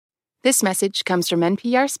This message comes from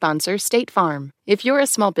NPR sponsor State Farm. If you're a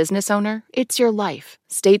small business owner, it's your life.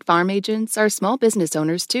 State Farm agents are small business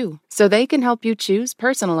owners too, so they can help you choose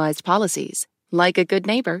personalized policies. Like a good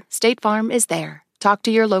neighbor, State Farm is there. Talk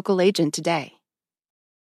to your local agent today.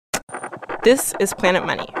 This is Planet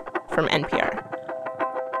Money from NPR.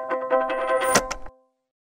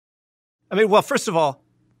 I mean, well, first of all,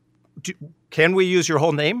 can we use your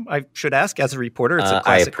whole name? I should ask as a reporter. It's a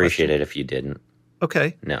classic I appreciate question. it if you didn't.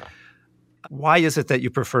 Okay. No. Why is it that you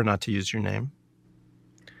prefer not to use your name?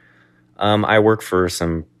 I work for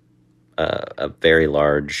a very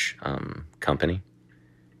large company,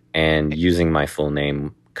 and using my full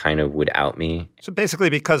name kind of would out me. So basically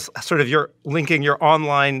because sort of you're linking your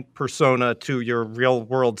online persona to your real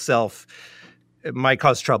world self, it might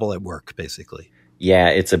cause trouble at work, basically. Yeah,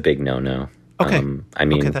 it's a big no-no. Okay.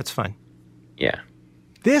 Okay, that's fine. Yeah.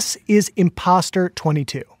 This is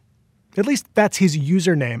Imposter22. At least that's his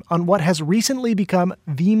username on what has recently become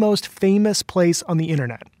the most famous place on the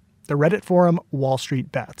internet, the Reddit forum Wall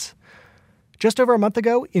Street Bets. Just over a month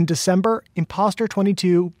ago, in December,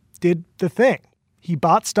 Imposter22 did the thing. He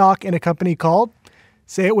bought stock in a company called,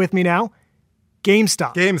 say it with me now,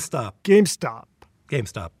 GameStop.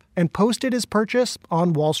 GameStop. And posted his purchase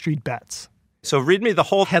on Wall Street Bets. So read me the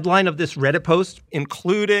whole headline of this Reddit post,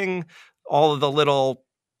 including all of the little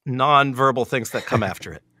non-verbal things that come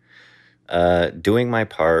after it. Doing my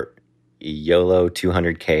part, YOLO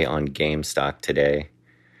 200K on GameStop today.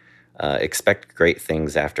 Expect great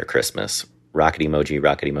things after Christmas. Rocket emoji,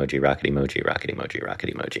 rocket emoji, rocket emoji, rocket emoji,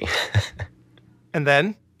 rocket emoji. And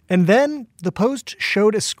then? And then the post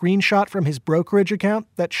showed a screenshot from his brokerage account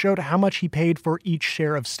that showed how much he paid for each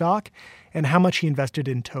share of stock and how much he invested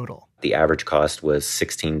in total. The average cost was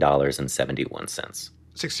 $16.71.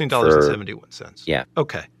 $16.71. Yeah.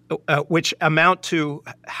 Okay. Which amount to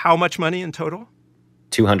how much money in total?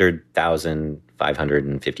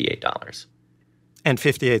 $200,558. And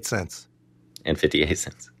 58 cents. And 58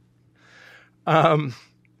 cents.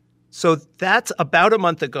 So that's about a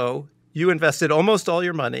month ago. You invested almost all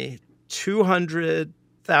your money,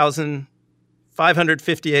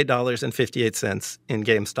 $200,558.58 in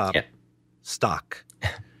GameStop stock.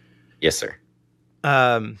 Yes, sir.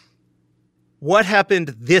 What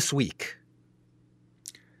happened this week?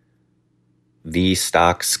 The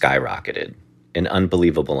stock skyrocketed an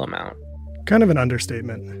unbelievable amount. Kind of an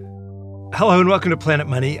understatement. Hello and welcome to Planet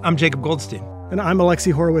Money. I'm Jacob Goldstein. And I'm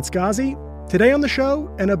Alexi Horowitz-Ghazi. Today on the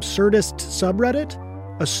show, an absurdist subreddit,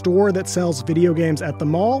 a store that sells video games at the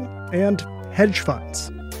mall, and hedge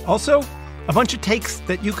funds. Also, a bunch of takes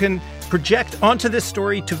that you can project onto this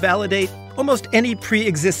story to validate almost any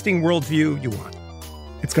pre-existing worldview you want.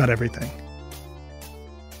 It's got everything.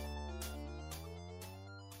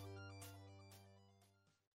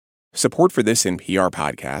 Support for this NPR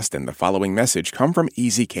podcast and the following message come from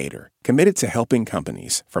Easy Cater, committed to helping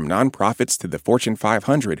companies, from nonprofits to the Fortune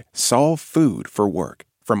 500, solve food for work.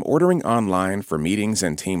 From ordering online for meetings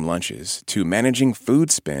and team lunches to managing food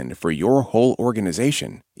spend for your whole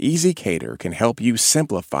organization, Easy Cater can help you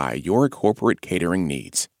simplify your corporate catering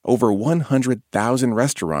needs. Over 100,000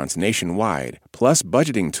 restaurants nationwide, plus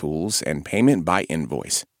budgeting tools and payment by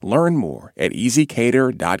invoice. Learn more at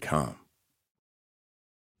easycater.com.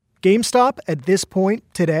 GameStop, at this point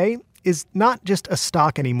today, is not just a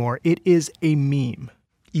stock anymore. It is a meme.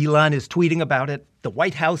 Elon is tweeting about it. The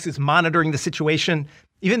White House is monitoring the situation.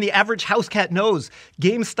 Even the average house cat knows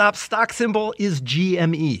GameStop's stock symbol is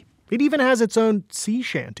GME. It even has its own sea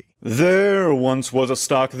shanty. There once was a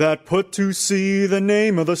stock that put to sea. The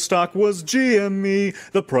name of the stock was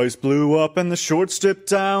GME. The price blew up and the shorts dipped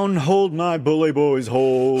down. Hold my bully boys,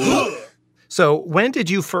 hold. So when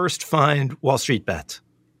did you first find Wall Street Bets?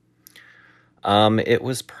 It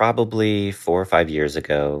was probably 4 or 5 years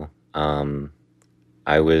ago.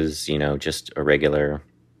 I was, just a regular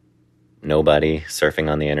nobody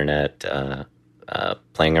surfing on the internet,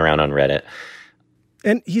 playing around on Reddit.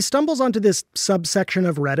 And he stumbles onto this subsection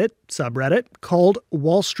of subreddit, called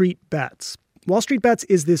Wall Street Bets. Wall Street Bets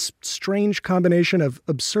is this strange combination of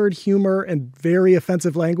absurd humor and very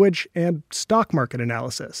offensive language and stock market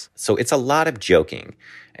analysis. So it's a lot of joking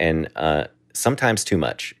and sometimes too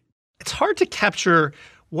much. It's hard to capture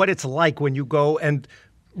what it's like when you go and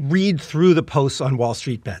read through the posts on Wall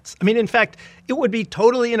Street Bets. I mean, in fact, it would be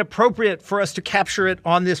totally inappropriate for us to capture it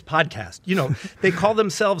on this podcast. They call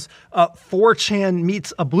themselves 4chan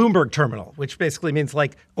meets a Bloomberg terminal, which basically means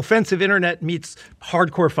like offensive internet meets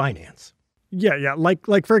hardcore finance. Yeah.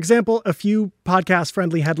 Like for example, a few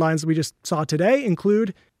podcast-friendly headlines we just saw today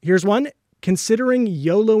include, here's one, considering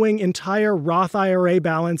YOLOing entire Roth IRA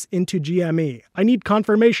balance into GME. I need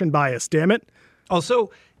confirmation bias, damn it. Also,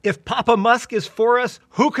 If Papa Musk is for us,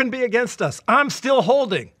 who can be against us? I'm still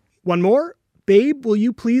holding. One more? Babe, will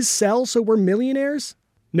you please sell so we're millionaires?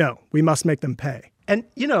 No, we must make them pay. And,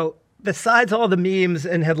 besides all the memes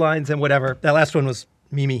and headlines and whatever, that last one was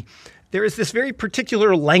Mimi, there is this very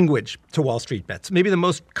particular language to Wall Street bets. Maybe the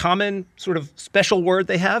most common sort of special word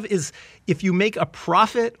they have is if you make a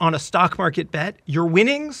profit on a stock market bet, your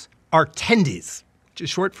winnings are tendies, which is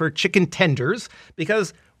short for chicken tenders,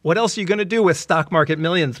 because what else are you going to do with stock market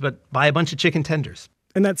millions but buy a bunch of chicken tenders?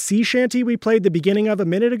 And that sea shanty we played the beginning of a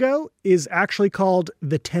minute ago is actually called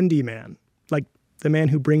the Tendy Man, like the man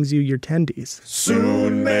who brings you your tendies.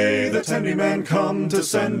 Soon may the Tendy Man come to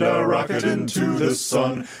send a rocket into the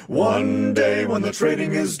sun. One day when the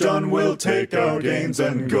trading is done, we'll take our gains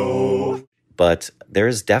and go. But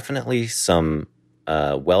there's definitely some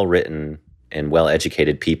well-written and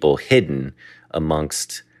well-educated people hidden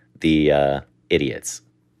amongst the idiots.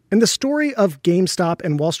 And the story of GameStop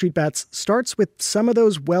and Wall Street Bets starts with some of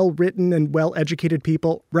those well-written and well-educated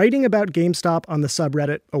people writing about GameStop on the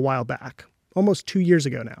subreddit a while back, almost 2 years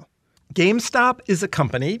ago now. GameStop is a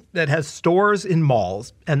company that has stores in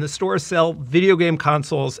malls, and the stores sell video game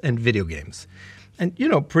consoles and video games. And,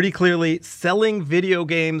 pretty clearly, selling video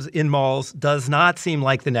games in malls does not seem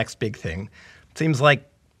like the next big thing. It seems like,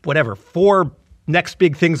 4 next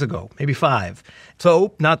big things ago, maybe 5.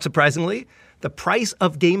 So, not surprisingly, the price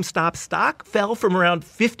of GameStop stock fell from around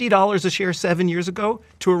 $50 a share 7 years ago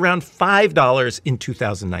to around $5 in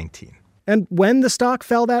 2019. And when the stock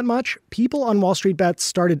fell that much, people on Wall Street Bets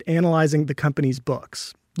started analyzing the company's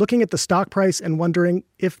books, looking at the stock price and wondering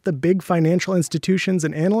if the big financial institutions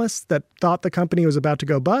and analysts that thought the company was about to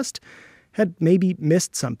go bust had maybe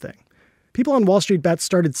missed something. People on Wall Street Bets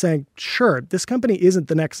started saying, sure, this company isn't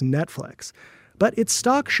the next Netflix, but its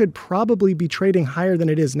stock should probably be trading higher than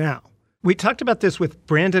it is now. We talked about this with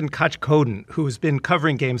Brandon Koch-Coden, who has been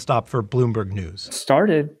covering GameStop for Bloomberg News.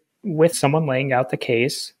 Started with someone laying out the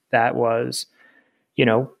case that was,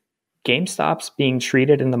 GameStop's being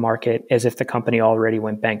treated in the market as if the company already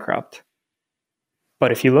went bankrupt.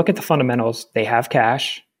 But if you look at the fundamentals, they have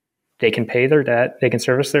cash, they can pay their debt, they can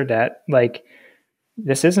service their debt. Like,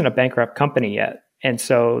 this isn't a bankrupt company yet. And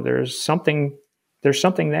so there's something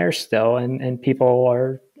there still, and people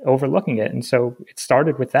are overlooking it. And so it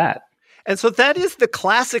started with that. And so that is the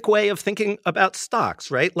classic way of thinking about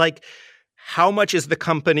stocks, right? Like, how much is the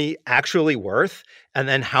company actually worth? And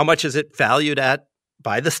then how much is it valued at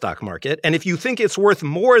by the stock market? And if you think it's worth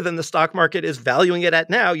more than the stock market is valuing it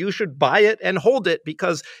at now, you should buy it and hold it,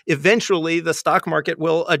 because eventually the stock market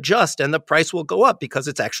will adjust and the price will go up because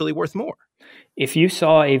it's actually worth more. If you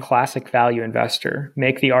saw a classic value investor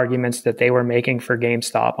make the arguments that they were making for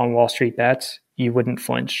GameStop on Wall Street Bets, you wouldn't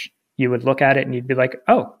flinch. You would look at it and you'd be like,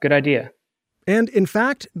 oh, good idea. And in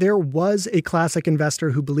fact, there was a classic investor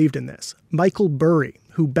who believed in this, Michael Burry,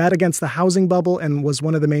 who bet against the housing bubble and was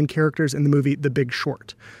one of the main characters in the movie The Big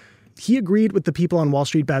Short. He agreed with the people on Wall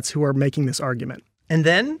Street Bets who are making this argument. And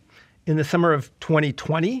then, in the summer of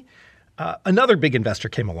 2020, another big investor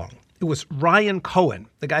came along. It was Ryan Cohen,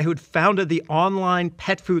 the guy who had founded the online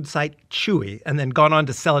pet food site Chewy and then gone on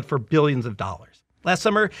to sell it for billions of dollars. Last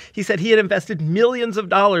summer, he said he had invested millions of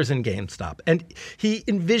dollars in GameStop, and he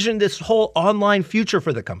envisioned this whole online future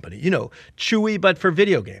for the company, Chewy, but for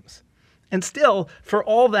video games. And still, for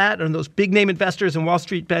all that and those big-name investors in Wall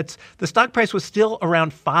Street Bets, the stock price was still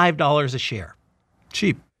around $5 a share.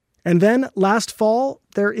 Cheap. And then last fall,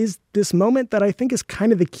 there is this moment that I think is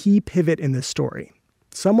kind of the key pivot in this story.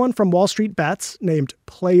 Someone from Wall Street Bets named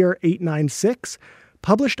Player896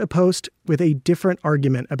 published a post with a different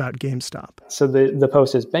argument about GameStop. So the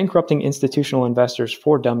post is Bankrupting Institutional Investors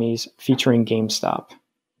for Dummies featuring GameStop.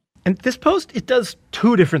 And this post, it does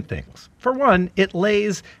two different things. For one, it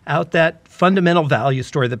lays out that fundamental value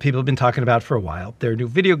story that people have been talking about for a while. There are new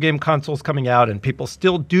video game consoles coming out, and people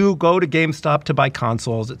still do go to GameStop to buy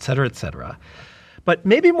consoles, et cetera, et cetera. But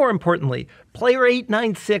maybe more importantly,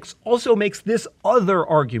 Player896 also makes this other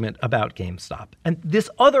argument about GameStop. And this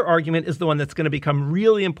other argument is the one that's going to become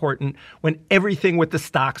really important when everything with the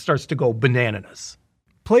stock starts to go bananas.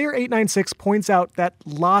 Player896 points out that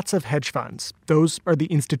lots of hedge funds, those are the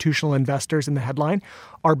institutional investors in the headline,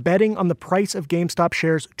 are betting on the price of GameStop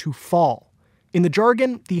shares to fall. In the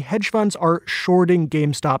jargon, the hedge funds are shorting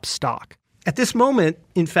GameStop stock. At this moment,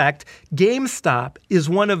 in fact, GameStop is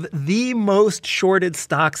one of the most shorted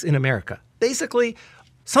stocks in America. Basically,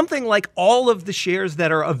 something like all of the shares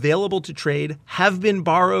that are available to trade have been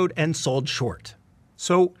borrowed and sold short.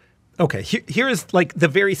 So, okay, here is like the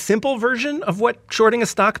very simple version of what shorting a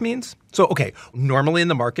stock means. So, okay, normally in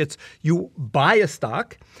the markets, you buy a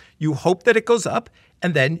stock, you hope that it goes up,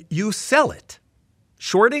 and then you sell it.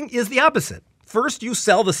 Shorting is the opposite. First, you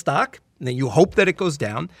sell the stock, and then you hope that it goes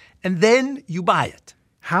down, and then you buy it.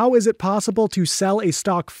 How is it possible to sell a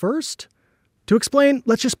stock first? To explain,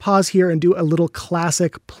 let's just pause here and do a little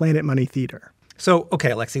classic Planet Money theater. So, okay,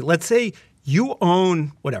 Alexi, let's say you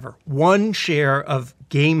own, one share of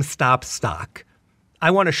GameStop stock. I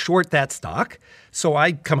want to short that stock. So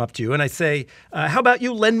I come up to you and I say, how about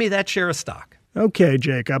you lend me that share of stock? Okay,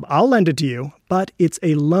 Jacob, I'll lend it to you, but it's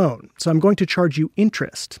a loan. So I'm going to charge you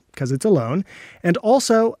interest because it's a loan. And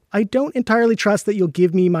also, I don't entirely trust that you'll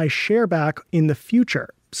give me my share back in the future.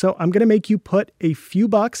 So I'm going to make you put a few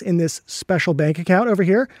bucks in this special bank account over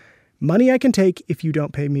here. Money I can take if you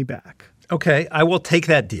don't pay me back. Okay, I will take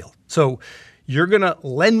that deal. So you're going to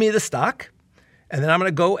lend me the stock, and then I'm going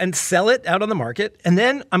to go and sell it out on the market, and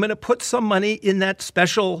then I'm going to put some money in that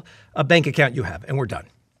special bank account you have, and we're done.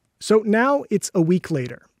 So now it's a week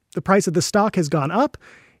later. The price of the stock has gone up.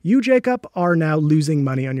 You, Jacob, are now losing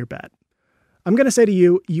money on your bet. I'm going to say to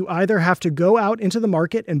you, you either have to go out into the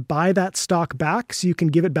market and buy that stock back so you can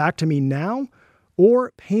give it back to me now,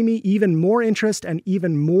 or pay me even more interest and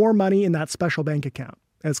even more money in that special bank account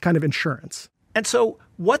as kind of insurance. And so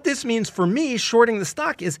what this means for me shorting the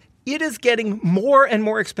stock is it is getting more and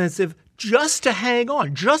more expensive just to hang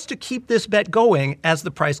on, just to keep this bet going as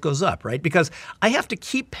the price goes up, right? Because I have to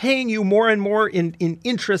keep paying you more and more in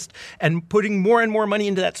interest and putting more and more money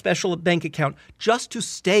into that special bank account just to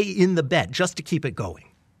stay in the bet, just to keep it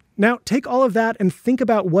going. Now, take all of that and think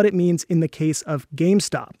about what it means in the case of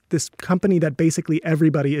GameStop, this company that basically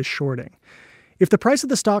everybody is shorting. If the price of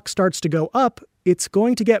the stock starts to go up, it's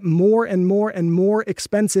going to get more and more and more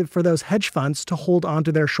expensive for those hedge funds to hold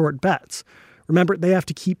onto their short bets. Remember, they have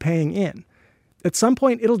to keep paying in. At some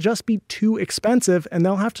point, it'll just be too expensive and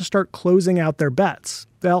they'll have to start closing out their bets.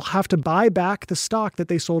 They'll have to buy back the stock that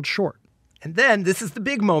they sold short. And then, this is the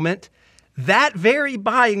big moment, that very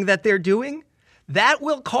buying that they're doing, that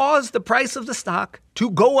will cause the price of the stock to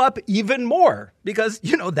go up even more because,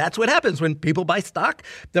 that's what happens when people buy stock.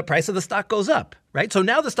 The price of the stock goes up, right? So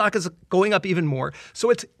now the stock is going up even more.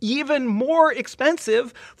 So it's even more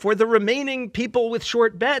expensive for the remaining people with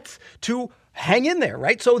short bets to hang in there,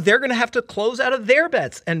 right? So they're going to have to close out of their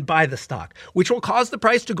bets and buy the stock, which will cause the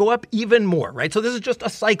price to go up even more, right? So this is just a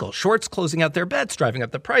cycle. Shorts closing out their bets, driving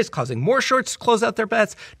up the price, causing more shorts to close out their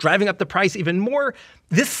bets, driving up the price even more.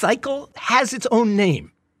 This cycle has its own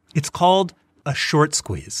name. It's called a short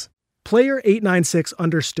squeeze. Player 896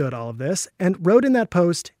 understood all of this and wrote in that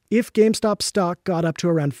post, if GameStop stock got up to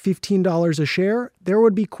around $15 a share, there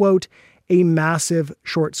would be, quote, a massive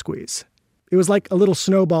short squeeze. It was like a little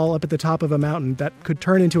snowball up at the top of a mountain that could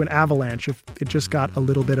turn into an avalanche if it just got a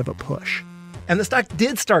little bit of a push. And the stock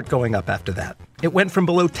did start going up after that. It went from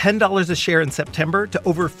below $10 a share in September to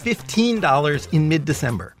over $15 in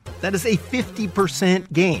mid-December. That is a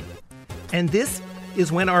 50% gain. And this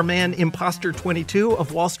is when our man Imposter 22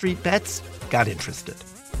 of Wall Street Bets got interested.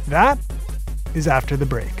 That is after the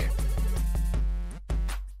break.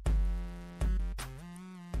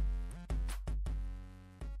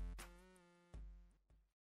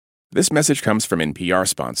 This message comes from NPR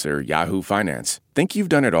sponsor Yahoo Finance. Think you've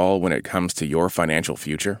done it all when it comes to your financial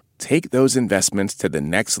future? Take those investments to the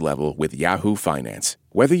next level with Yahoo Finance.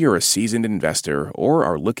 Whether you're a seasoned investor or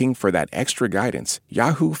are looking for that extra guidance,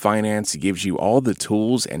 Yahoo Finance gives you all the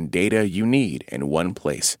tools and data you need in one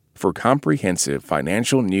place. For comprehensive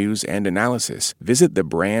financial news and analysis, visit the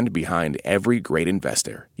brand behind every great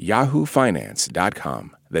investor,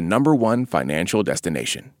 yahoofinance.com, the #1 financial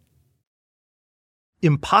destination.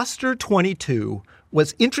 Imposter 22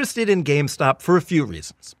 was interested in GameStop for a few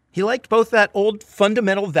reasons. He liked both that old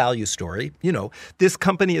fundamental value story, this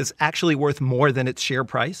company is actually worth more than its share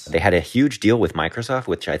price. They had a huge deal with Microsoft,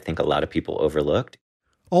 which I think a lot of people overlooked.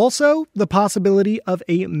 Also, the possibility of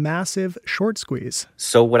a massive short squeeze.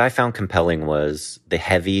 So what I found compelling was the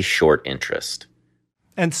heavy short interest.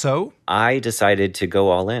 And so? I decided to go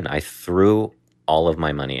all in. I threw all of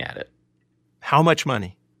my money at it. How much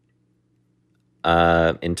money?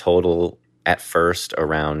 In total, at first,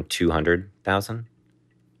 around $200,000.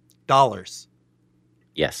 Dollars?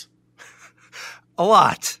 Yes. A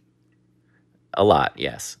lot. A lot,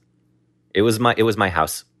 yes. It was my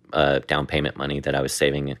house down payment money that I was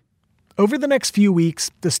saving. Over the next few weeks,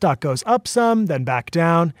 the stock goes up some, then back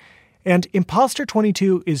down, and Imposter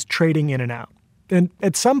 22 is trading in and out. And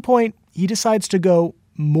at some point, he decides to go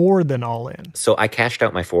more than all in. So I cashed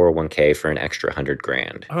out my 401k for an extra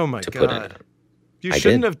 $100,000. Oh my to God. Put in it. You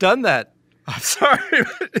shouldn't have done that. I'm sorry.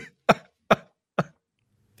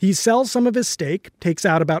 He sells some of his stake, takes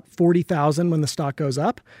out about $40,000 when the stock goes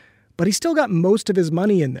up, but he's still got most of his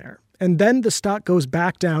money in there. And then the stock goes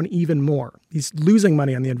back down even more. He's losing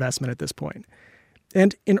money on the investment at this point.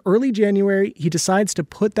 And in early January, he decides to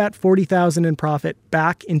put that $40,000 in profit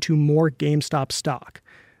back into more GameStop stock.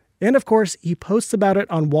 And of course, he posts about it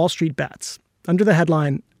on Wall Street Bets under the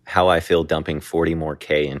headline, "How I Feel Dumping 40 More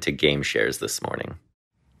K into Game Shares This Morning."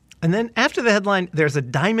 And then after the headline, there's a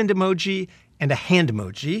diamond emoji and a hand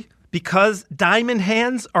emoji because diamond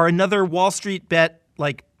hands are another Wall Street Bet,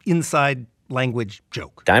 like, inside language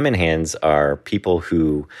joke. Diamond hands are people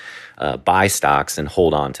who buy stocks and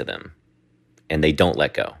hold on to them, and they don't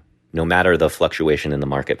let go, no matter the fluctuation in the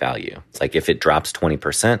market value. It's like if it drops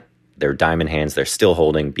 20%, they're diamond hands, they're still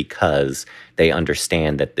holding because they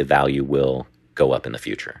understand that the value will go up in the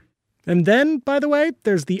future. And then, by the way,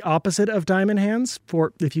 there's the opposite of diamond hands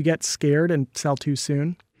for if you get scared and sell too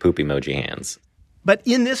soon. Poop emoji hands. But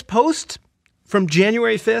in this post from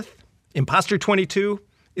January 5th, Imposter 22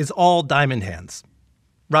 is all diamond hands.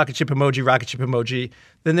 Rocket ship emoji, rocket ship emoji.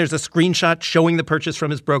 Then there's a screenshot showing the purchase from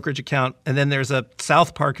his brokerage account. And then there's a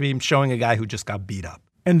South Park meme showing a guy who just got beat up.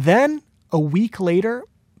 And then, a week later,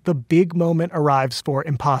 the big moment arrives for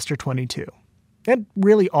Imposter 22. And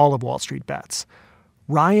really all of Wall Street Bets.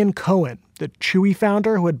 Ryan Cohen, the Chewy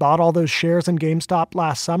founder who had bought all those shares in GameStop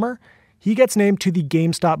last summer, he gets named to the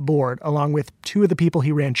GameStop board along with two of the people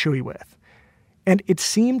he ran Chewy with. And it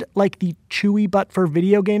seemed like the Chewy but for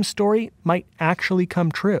video game story might actually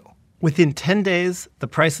come true. Within 10 days, the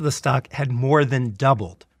price of the stock had more than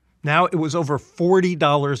doubled. Now it was over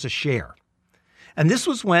 $40 a share. And this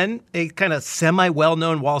was when a kind of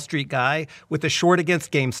semi-well-known Wall Street guy with a short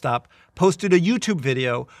against GameStop posted a YouTube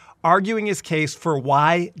video arguing his case for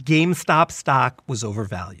why GameStop stock was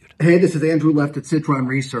overvalued. Hey, this is Andrew Left at Citron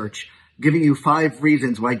Research, giving you 5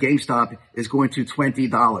 reasons why GameStop is going to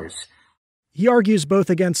 $20. He argues both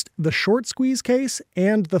against the short squeeze case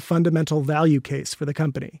and the fundamental value case for the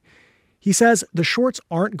company. He says the shorts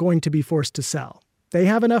aren't going to be forced to sell. They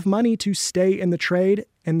have enough money to stay in the trade,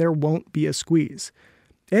 and there won't be a squeeze.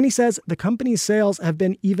 And he says the company's sales have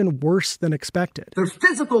been even worse than expected. Their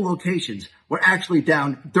physical locations were actually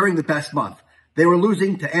down during the best month. They were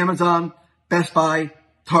losing to Amazon, Best Buy,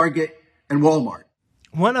 Target, and Walmart.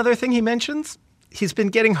 One other thing he mentions, he's been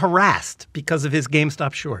getting harassed because of his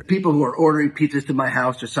GameStop short. People who are ordering pizzas to my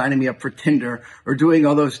house or signing me up for Tinder or doing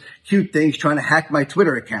all those cute things trying to hack my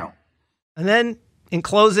Twitter account. And then, in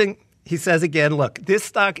closing, he says again, look, this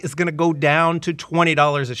stock is going to go down to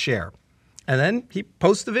 $20 a share. And then he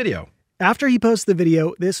posts the video. After he posts the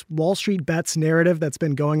video, this Wall Street Bets narrative that's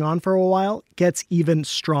been going on for a while gets even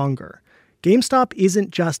stronger. GameStop isn't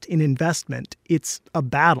just an investment, it's a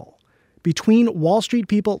battle between Wall Street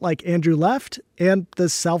people like Andrew Left and the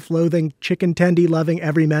self-loathing, chicken tendy-loving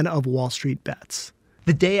everymen of Wall Street Bets.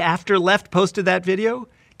 The day after Left posted that video,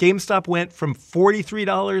 GameStop went from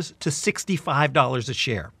 $43 to $65 a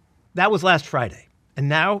share. That was last Friday. And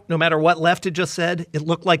now, no matter what Left had just said, it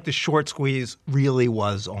looked like the short squeeze really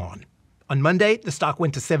was on. On Monday, the stock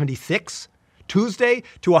went to 76, Tuesday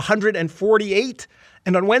to 148,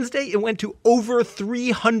 and on Wednesday, it went to over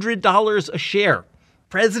 $300 a share.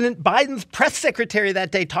 President Biden's press secretary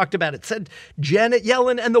that day talked about it, said Janet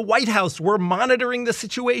Yellen and the White House were monitoring the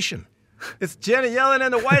situation. It's Janet Yellen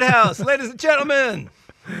and the White House, ladies and gentlemen.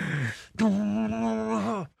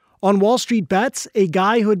 On Wall Street Bets, a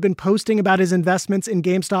guy who had been posting about his investments in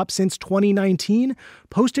GameStop since 2019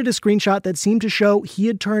 posted a screenshot that seemed to show he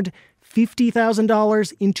had turned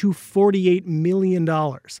 $50,000 into $48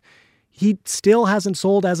 million. He still hasn't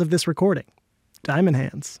sold as of this recording. Diamond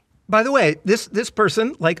hands. By the way, this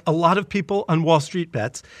person, like a lot of people on Wall Street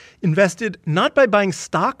Bets, invested not by buying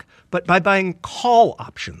stock, but by buying call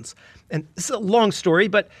options. And this is a long story,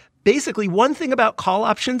 but basically one thing about call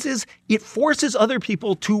options is it forces other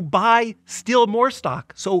people to buy still more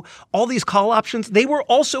stock. So all these call options, they were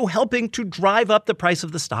also helping to drive up the price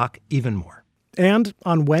of the stock even more. And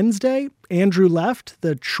on Wednesday, Andrew Left,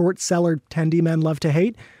 the short seller Tendy Men love to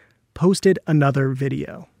hate, posted another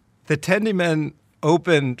video. The Tendy Men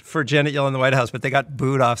opened for Janet Yellen in the White House, but they got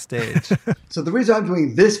booed off stage. So the reason I'm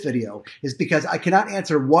doing this video is because I cannot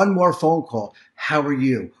answer one more phone call. How are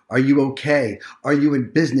you? Are you okay? Are you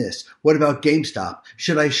in business? What about GameStop?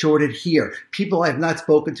 Should I short it here? People I have not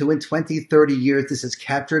spoken to in 20, 30 years. This has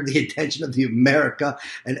captured the attention of the America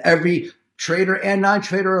and every trader and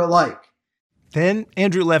non-trader alike. Then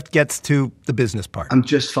Andrew Left gets to the business part. I'm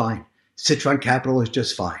just fine. Citron Capital is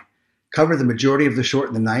just fine. Covered the majority of the short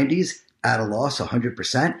in the 90s, at a loss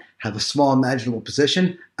 100%, have a small imaginable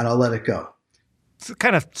position, and I'll let it go. It's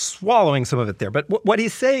kind of swallowing some of it there. But what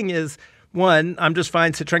he's saying is, one, I'm just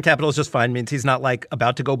fine. Citron Capital is just fine means he's not like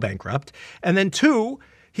about to go bankrupt. And then two,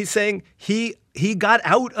 he's saying he he got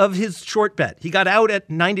out of his short bet. He got out at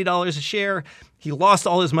 $90 a share. He lost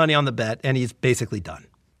all his money on the bet, and he's basically done.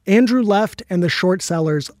 Andrew left, and the short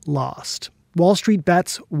sellers lost. Wall Street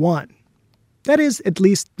Bets won. That is at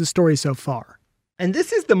least the story so far. And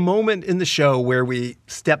this is the moment in the show where we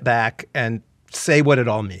step back and say what it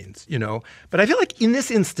all means, you know. But I feel like in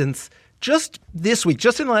this instance, just this week,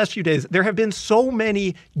 just in the last few days, there have been so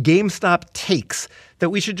many GameStop takes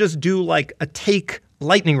that we should just do like a take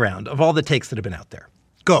lightning round of all the takes that have been out there.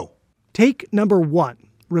 Go. Take number 1,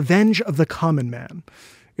 revenge of the common man.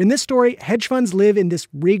 In this story, hedge funds live in this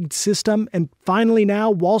rigged system, and finally now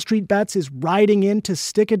Wall Street Bets is riding in to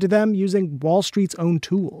stick it to them using Wall Street's own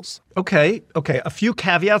tools. Okay. A few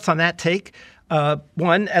caveats on that take.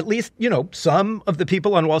 One, at least, you know, some of the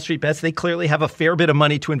people on Wall Street Bets, they clearly have a fair bit of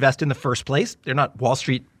money to invest in the first place. They're not Wall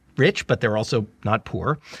Street rich, but they're also not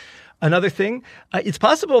poor. Another thing, it's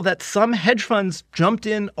possible that some hedge funds jumped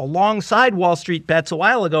in alongside Wall Street Bets a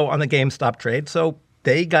while ago on the GameStop trade, so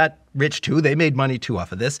they got rich too. They made money too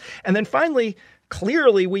off of this. And then finally,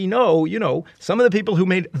 clearly we know, you know, some of the people who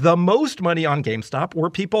made the most money on GameStop were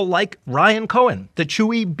people like Ryan Cohen, the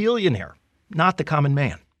Chewy billionaire, not the common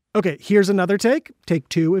man. Okay, here's another take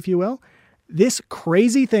 2, if you will. This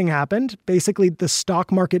crazy thing happened. Basically, the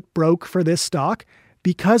stock market broke for this stock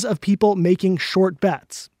because of people making short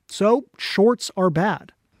bets. So shorts are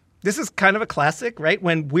bad. This is kind of a classic, right?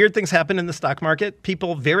 When weird things happen in the stock market,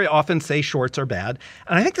 people very often say shorts are bad.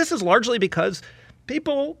 And I think this is largely because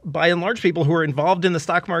people, by and large, people who are involved in the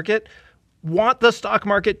stock market want the stock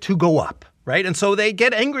market to go up, right? And so they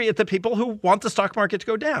get angry at the people who want the stock market to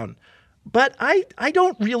go down. But I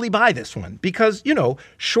don't really buy this one because, you know,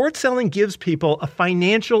 short selling gives people a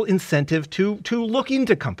financial incentive to look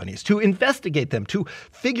into companies, to investigate them, to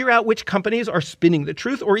figure out which companies are spinning the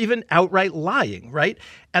truth or even outright lying, right?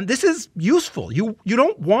 And this is useful. You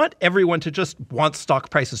don't want everyone to just want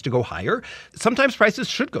stock prices to go higher. Sometimes prices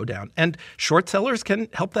should go down, and short sellers can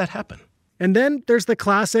help that happen. And then there's the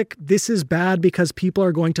classic, this is bad because people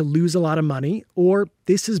are going to lose a lot of money, or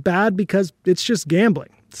this is bad because it's just gambling.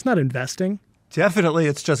 It's not investing. Definitely,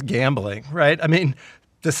 it's just gambling, right? I mean,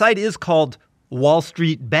 the site is called Wall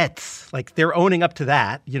Street Bets. Like, they're owning up to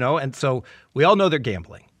that, you know, and so we all know they're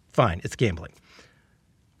gambling. Fine, it's gambling.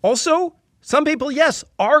 Also, some people, yes,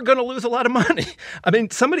 are going to lose a lot of money. I mean,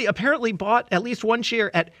 somebody apparently bought at least one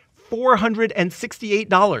share at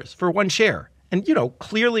 $468 for one share. And, you know,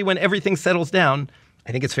 clearly when everything settles down,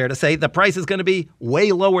 I think it's fair to say the price is going to be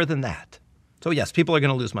way lower than that. So, yes, people are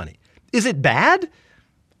going to lose money. Is it bad?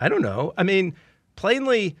 I don't know. I mean,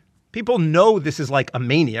 plainly, people know this is like a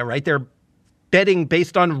mania, right? They're betting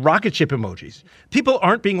based on rocket ship emojis. People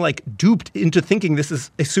aren't being like duped into thinking this is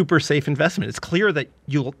a super safe investment. It's clear that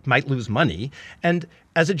you might lose money. And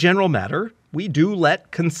as a general matter, we do let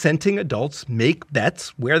consenting adults make bets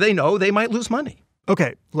where they know they might lose money.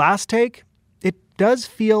 Okay, last take. It does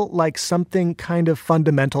feel like something kind of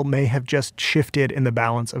fundamental may have just shifted in the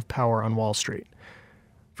balance of power on Wall Street.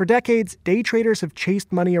 For decades, day traders have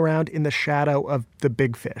chased money around in the shadow of the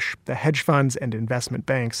big fish, the hedge funds and investment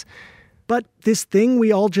banks. But this thing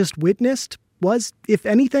we all just witnessed was, if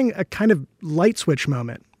anything, a kind of light switch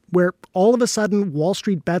moment, where all of a sudden Wall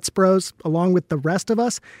Street Bets bros, along with the rest of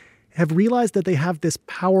us, have realized that they have this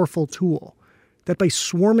powerful tool, that by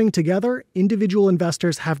swarming together, individual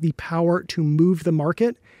investors have the power to move the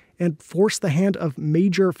market and force the hand of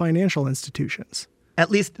major financial institutions. At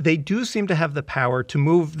least they do seem to have the power to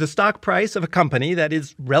move the stock price of a company that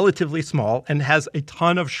is relatively small and has a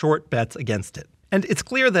ton of short bets against it. And it's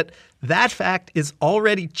clear that that fact is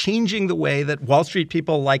already changing the way that Wall Street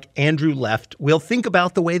people like Andrew Left will think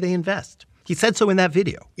about the way they invest. He said so in that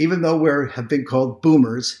video. Even though we have been called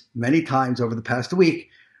boomers many times over the past week,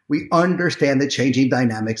 we understand the changing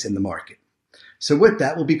dynamics in the market. So with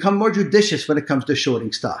that, we'll become more judicious when it comes to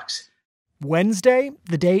shorting stocks. Wednesday,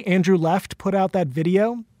 the day Andrew Left put out that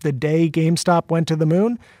video, the day GameStop went to the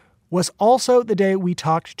moon, was also the day we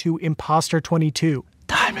talked to Imposter 22.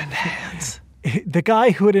 Diamond hands. The guy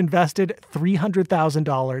who had invested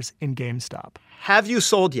 $300,000 in GameStop. Have you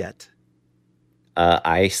sold yet?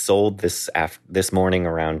 I sold this morning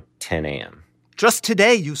around 10 a.m. Just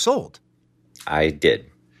today you sold? I did.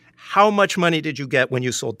 How much money did you get when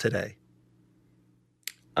you sold today?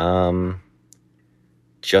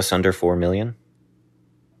 Just under $4 million.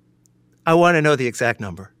 I want to know the exact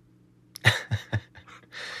number.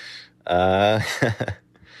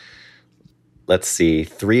 Let's see,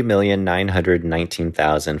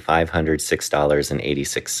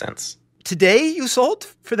 $3,919,506.86. Today you sold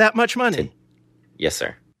for that much money? Yes,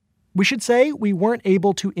 sir. We should say we weren't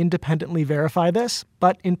able to independently verify this,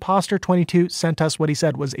 but Imposter22 sent us what he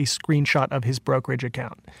said was a screenshot of his brokerage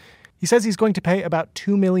account. He says he's going to pay about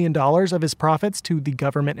 $2 million of his profits to the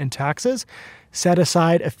government in taxes, set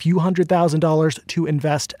aside a few $100,000 to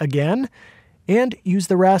invest again, and use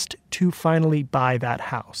the rest to finally buy that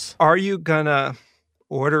house. Are you gonna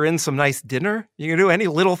order in some nice dinner? You gonna do any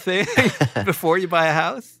little thing before you buy a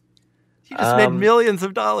house? You just made millions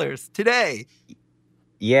of dollars today.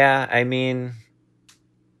 Yeah, I mean,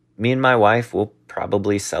 me and my wife will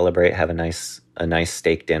probably celebrate, have a nice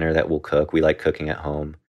steak dinner that we'll cook. We like cooking at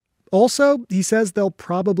home. Also, he says they'll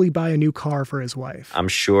probably buy a new car for his wife. I'm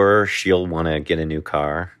sure she'll want to get a new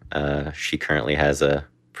car. She currently has a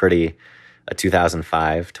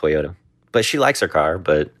 2005 Toyota. But she likes her car,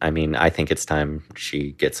 but I mean, I think it's time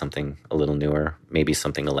she gets something a little newer, maybe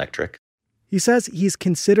something electric. He says he's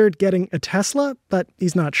considered getting a Tesla, but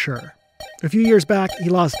he's not sure. A few years back, he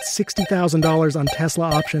lost $60,000 on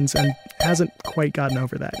Tesla options and hasn't quite gotten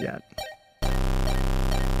over that yet.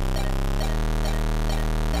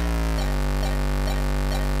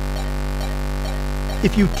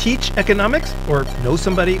 If you teach economics or know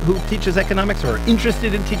somebody who teaches economics or are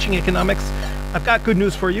interested in teaching economics, I've got good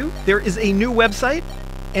news for you. There is a new website,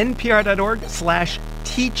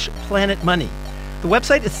 npr.org/teachplanetmoney. The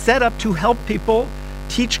website is set up to help people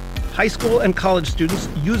teach high school and college students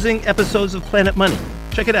using episodes of Planet Money.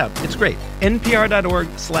 Check it out. It's great.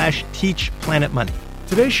 npr.org/teachplanetmoney.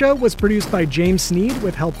 Today's show was produced by James Sneed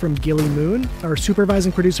with help from Gilly Moon. Our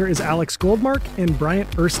supervising producer is Alex Goldmark, and Bryant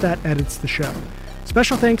Erstadt edits the show.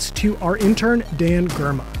 Special thanks to our intern, Dan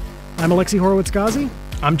Gurma. I'm Alexi Horowitz-Ghazi.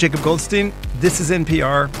 I'm Jacob Goldstein. This is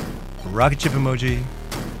NPR. Rocket ship emoji.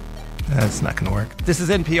 That's not going to work. This is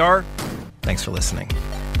NPR. Thanks for listening.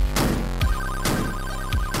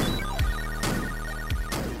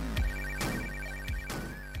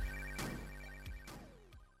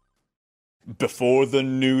 Before the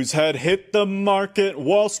news had hit the market,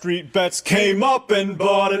 Wall Street bets came up and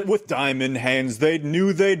bought it. With diamond hands, they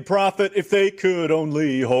knew they'd profit if they could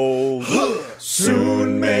only hold.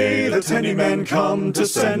 Soon may the tiny man come to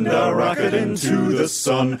send a rocket into the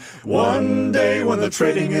sun. One day when the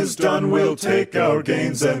trading is done, we'll take our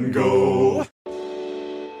gains and go.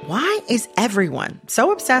 Why is everyone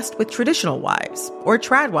so obsessed with traditional wives or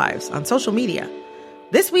trad wives on social media?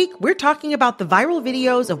 This week, we're talking about the viral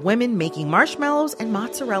videos of women making marshmallows and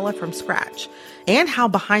mozzarella from scratch, and how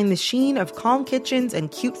behind the sheen of calm kitchens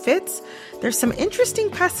and cute fits, there's some interesting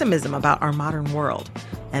pessimism about our modern world.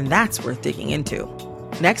 And that's worth digging into.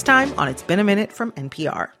 Next time on It's Been a Minute from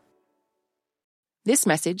NPR. This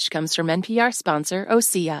message comes from NPR sponsor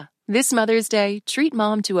Osea. This Mother's Day, treat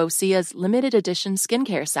mom to Osea's limited edition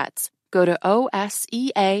skincare sets. Go to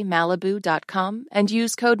OSEAMalibu.com and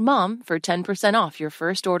use code MOM for 10% off your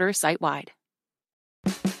first order site-wide.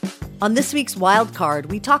 On this week's Wild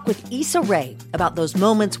Card, we talk with Issa Rae about those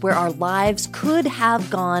moments where our lives could have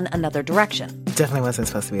gone another direction. Definitely wasn't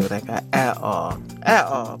supposed to be with that guy at all. At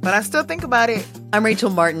all. But I still think about it. I'm Rachel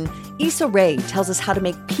Martin. Issa Rae tells us how to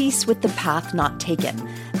make peace with the path not taken.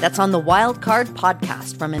 That's on the Wild Card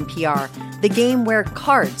podcast from NPR, the game where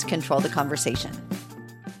cards control the conversation.